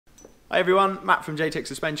Hi everyone, Matt from JTX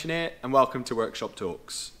Suspension here and welcome to Workshop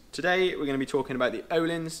Talks. Today we're going to be talking about the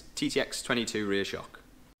Öhlins TTX 22 rear shock.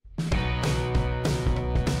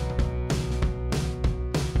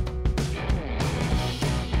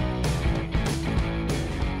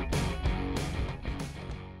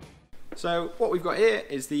 So what we've got here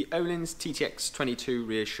is the Öhlins TTX 22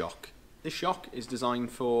 rear shock. This shock is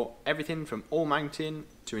designed for everything from all mounting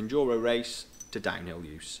to enduro race to downhill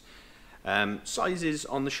use. Sizes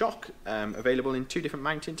on the shock available in two different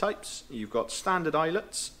mounting types. You've got standard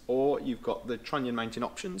eyelets or you've got the trunnion mounting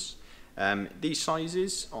options. These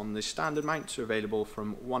sizes on the standard mounts are available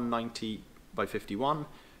from 190 by 51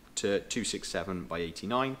 to 267 by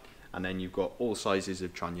 89, and then you've got all sizes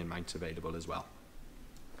of trunnion mounts available as well.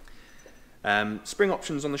 Spring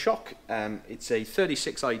options on the shock. It's a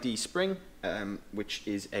 36 ID spring, which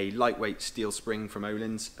is a lightweight steel spring from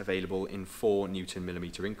Öhlins, available in 4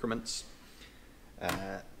 Nm increments.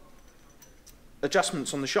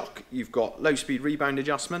 Adjustments on the shock, you've got low speed rebound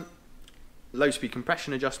adjustment, low speed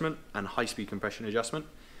compression adjustment and high speed compression adjustment.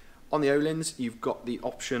 On the Öhlins you've got the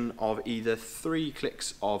option of either 3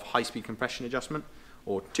 clicks of high speed compression adjustment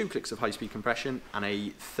or 2 clicks of high speed compression and a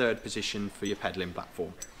third position for your pedalling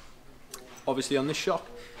platform. Obviously on this shock,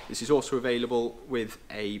 this is also available with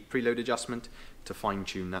a preload adjustment to fine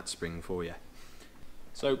tune that spring for you.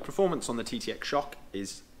 So performance on the TTX shock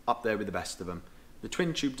is up there with the best of them. The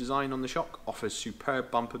twin tube design on the shock offers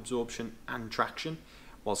superb bump absorption and traction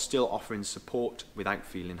while still offering support without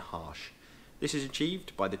feeling harsh. This is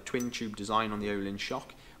achieved by the twin tube design on the Öhlins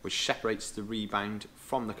shock, which separates the rebound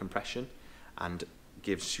from the compression and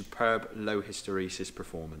gives superb low hysteresis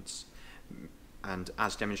performance. And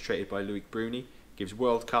as demonstrated by Loic Bruni, gives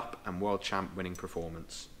World Cup and World Champ winning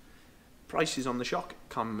performance. Prices on the shock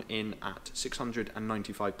come in at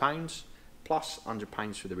 £695 plus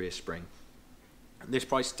 £100 for the rear spring. This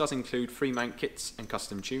price does include free mount kits and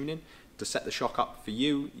custom tuning to set the shock up for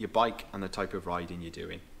you, your bike and the type of riding you're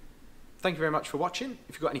doing. Thank you very much for watching.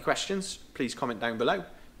 If you've got any questions, please comment down below.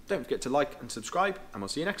 Don't forget to like and subscribe, and we'll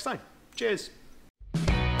see you next time. Cheers!